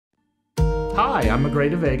Hi, I'm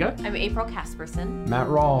Magrey deVega. I'm April Casperson. Matt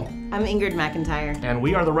Rawl. I'm Ingrid McIntyre. And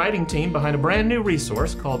we are the writing team behind a brand new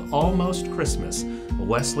resource called Almost Christmas, a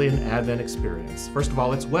Wesleyan Advent Experience. First of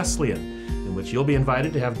all, it's Wesleyan, in which you'll be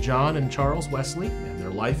invited to have John and Charles Wesley and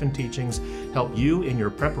their life and teachings help you in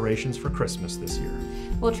your preparations for Christmas this year.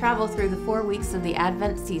 We'll travel through the 4 weeks of the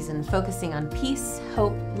Advent season, focusing on peace,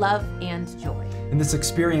 hope, love, and joy. And this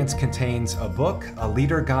experience contains a book, a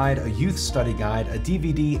leader guide, a youth study guide, a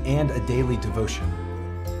DVD, and a daily devotion.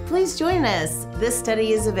 Please join us. This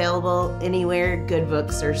study is available anywhere good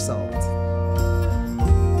books are sold.